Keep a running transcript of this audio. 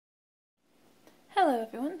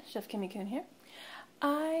everyone, Chef Kimmy Kun here.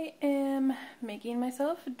 I am making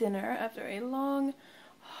myself dinner after a long,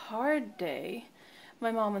 hard day.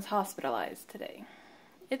 My mom was hospitalized today.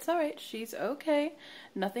 It's alright, she's okay,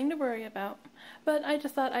 nothing to worry about, but I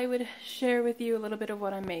just thought I would share with you a little bit of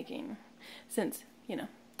what I'm making, since, you know,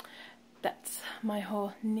 that's my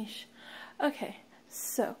whole niche. Okay,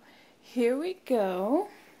 so here we go.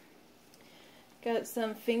 Got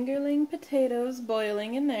some fingerling potatoes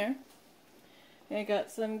boiling in there. I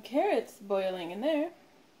got some carrots boiling in there.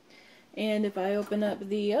 And if I open up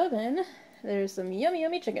the oven, there's some yummy,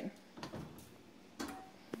 yummy chicken.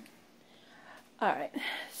 Alright,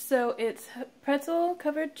 so it's pretzel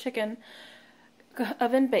covered chicken,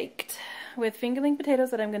 oven baked, with fingerling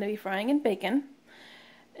potatoes that I'm going to be frying in bacon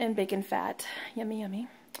and bacon fat. Yummy, yummy.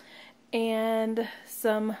 And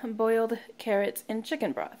some boiled carrots in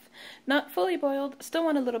chicken broth. Not fully boiled, still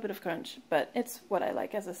want a little bit of crunch, but it's what I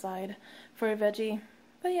like as a side for a veggie.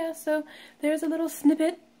 But yeah, so there's a little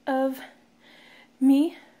snippet of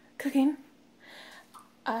me cooking.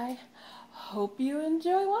 I hope you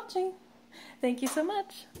enjoy watching. Thank you so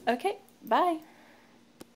much. Okay, bye.